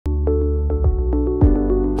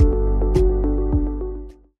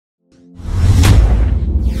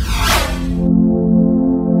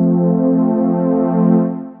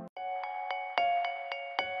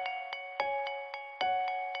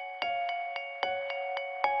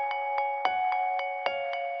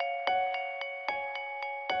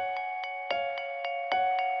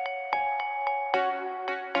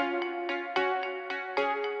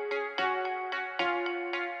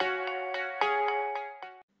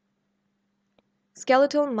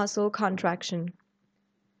Skeletal muscle contraction.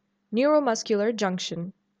 Neuromuscular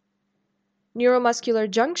junction. Neuromuscular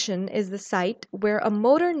junction is the site where a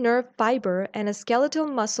motor nerve fiber and a skeletal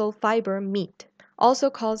muscle fiber meet,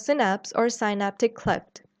 also called synapse or synaptic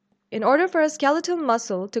cleft. In order for a skeletal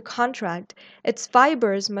muscle to contract, its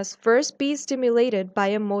fibers must first be stimulated by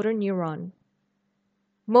a motor neuron.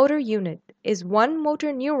 Motor unit is one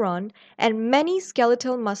motor neuron and many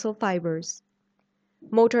skeletal muscle fibers.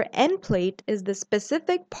 Motor end plate is the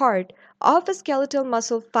specific part of a skeletal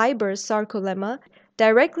muscle fiber's sarcolemma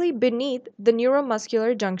directly beneath the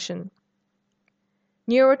neuromuscular junction.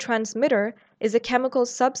 Neurotransmitter is a chemical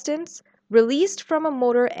substance released from a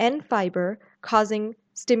motor end fiber causing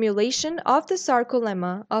stimulation of the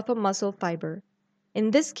sarcolemma of a muscle fiber. In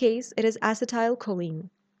this case, it is acetylcholine.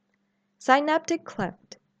 Synaptic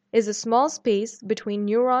cleft is a small space between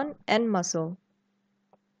neuron and muscle.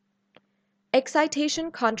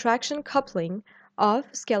 Excitation contraction coupling of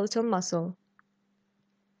skeletal muscle.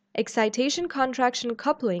 Excitation contraction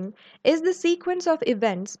coupling is the sequence of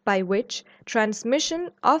events by which transmission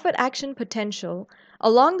of an action potential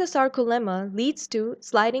along the sarcolemma leads to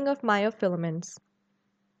sliding of myofilaments.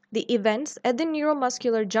 The events at the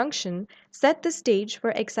neuromuscular junction set the stage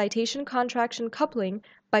for excitation contraction coupling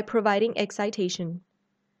by providing excitation.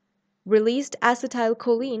 Released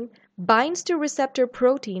acetylcholine binds to receptor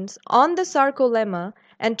proteins on the sarcolemma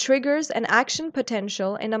and triggers an action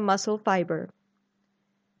potential in a muscle fiber.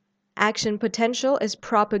 Action potential is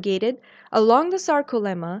propagated along the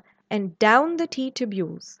sarcolemma and down the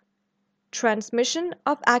T-tubules. Transmission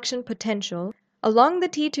of action potential along the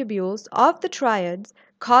T-tubules of the triads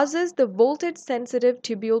causes the voltage-sensitive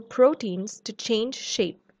tubule proteins to change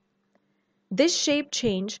shape. This shape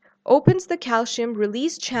change opens the calcium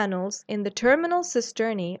release channels in the terminal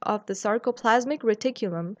cisternae of the sarcoplasmic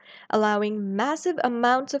reticulum, allowing massive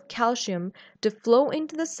amounts of calcium to flow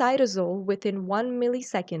into the cytosol within 1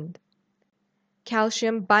 millisecond.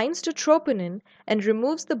 Calcium binds to troponin and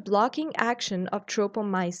removes the blocking action of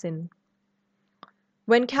tropomyosin.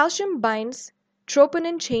 When calcium binds,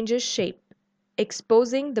 troponin changes shape,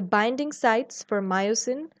 exposing the binding sites for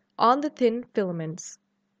myosin on the thin filaments.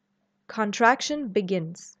 Contraction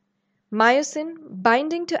begins. Myosin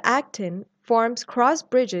binding to actin forms cross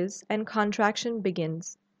bridges and contraction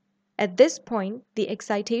begins. At this point, the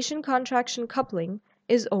excitation contraction coupling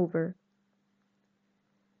is over.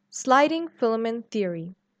 Sliding filament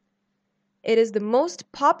theory. It is the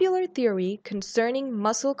most popular theory concerning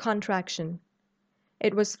muscle contraction.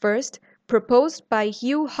 It was first proposed by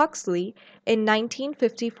Hugh Huxley in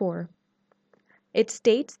 1954. It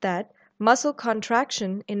states that muscle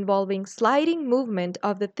contraction involving sliding movement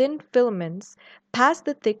of the thin filaments past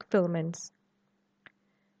the thick filaments.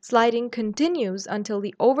 Sliding continues until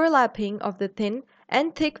the overlapping of the thin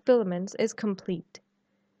and thick filaments is complete.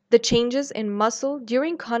 The changes in muscle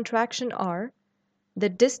during contraction are: the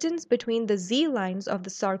distance between the Z lines of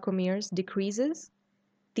the sarcomeres decreases,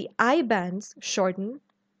 the I bands shorten,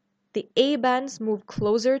 the A bands move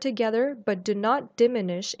closer together but do not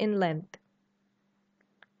diminish in length.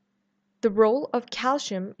 The role of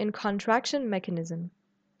calcium in contraction mechanism.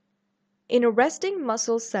 In a resting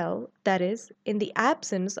muscle cell, that is, in the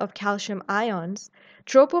absence of calcium ions,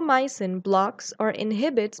 tropomyosin blocks or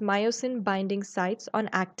inhibits myosin binding sites on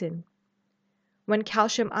actin. When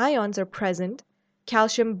calcium ions are present,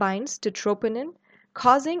 calcium binds to troponin,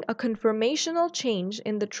 causing a conformational change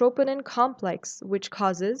in the troponin complex which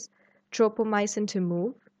causes tropomyosin to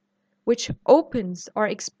move, which opens or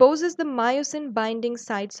exposes the myosin binding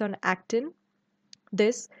sites on actin.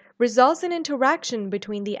 This results in interaction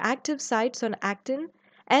between the active sites on actin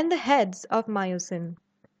and the heads of myosin.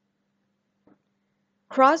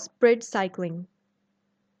 Cross-bridge cycling.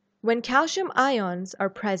 When calcium ions are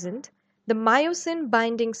present, the myosin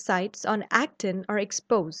binding sites on actin are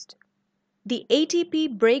exposed. The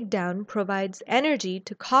ATP breakdown provides energy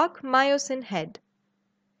to cock myosin head.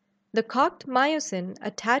 The cocked myosin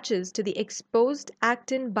attaches to the exposed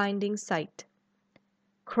actin binding site.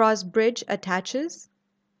 Cross-bridge attaches.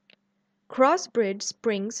 Cross-bridge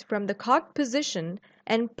springs from the cocked position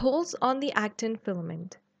and pulls on the actin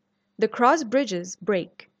filament. The cross bridges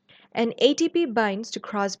break. An ATP binds to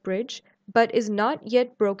cross-bridge but is not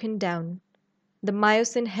yet broken down. The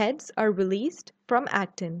myosin heads are released from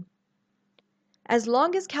actin. As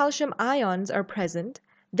long as calcium ions are present,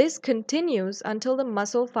 this continues until the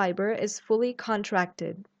muscle fiber is fully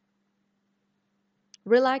contracted.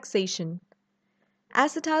 Relaxation.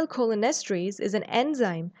 Acetylcholinesterase is an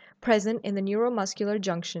enzyme present in the neuromuscular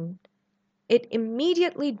junction. It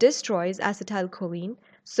immediately destroys acetylcholine,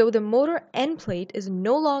 so the motor end plate is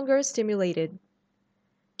no longer stimulated.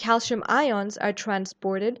 calcium ions are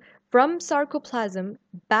transported from sarcoplasm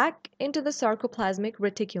back into the sarcoplasmic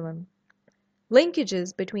reticulum.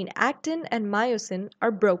 Linkages between actin and myosin are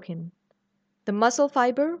broken. The muscle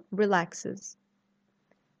fiber relaxes.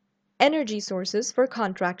 Energy sources for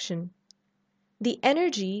contraction. The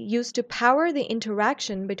energy used to power the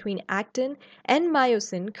interaction between actin and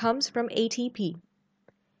myosin comes from ATP.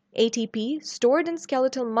 ATP stored in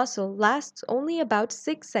skeletal muscle lasts only about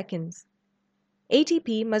 6 seconds.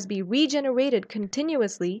 ATP must be regenerated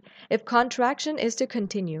continuously if contraction is to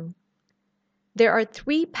continue. There are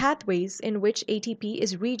 3 pathways in which ATP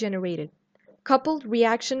is regenerated: coupled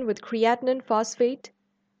reaction with creatinine phosphate,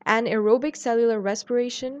 anaerobic cellular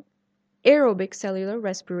respiration, aerobic cellular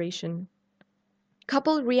respiration.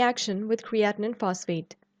 Coupled reaction with creatinine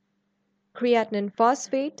phosphate. Creatinine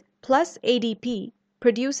phosphate plus ADP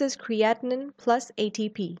produces creatinine plus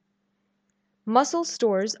ATP. Muscle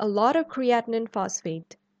stores a lot of creatinine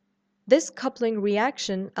phosphate. This coupling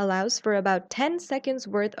reaction allows for about 10 seconds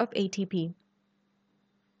worth of ATP.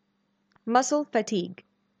 Muscle fatigue.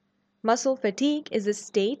 Muscle fatigue is a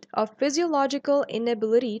state of physiological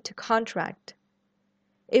inability to contract.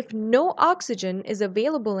 If no oxygen is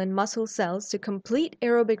available in muscle cells to complete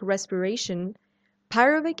aerobic respiration,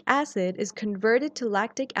 pyruvic acid is converted to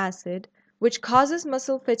lactic acid, which causes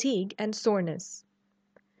muscle fatigue and soreness.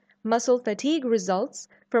 Muscle fatigue results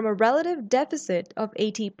from a relative deficit of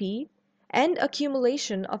ATP and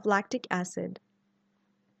accumulation of lactic acid.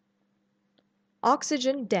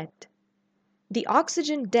 Oxygen debt. The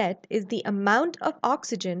oxygen debt is the amount of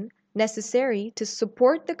oxygen necessary to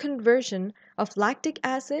support the conversion of lactic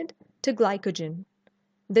acid to glycogen.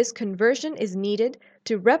 This conversion is needed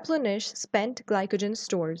to replenish spent glycogen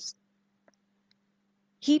stores.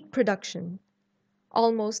 Heat production.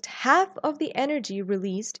 Almost half of the energy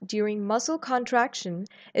released during muscle contraction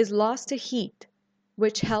is lost to heat,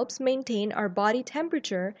 which helps maintain our body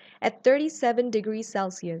temperature at 37 degrees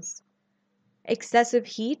Celsius. Excessive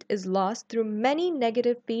heat is lost through many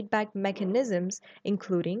negative feedback mechanisms,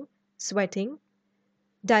 including sweating,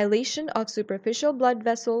 dilation of superficial blood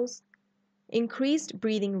vessels, increased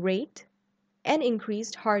breathing rate, and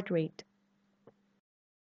increased heart rate.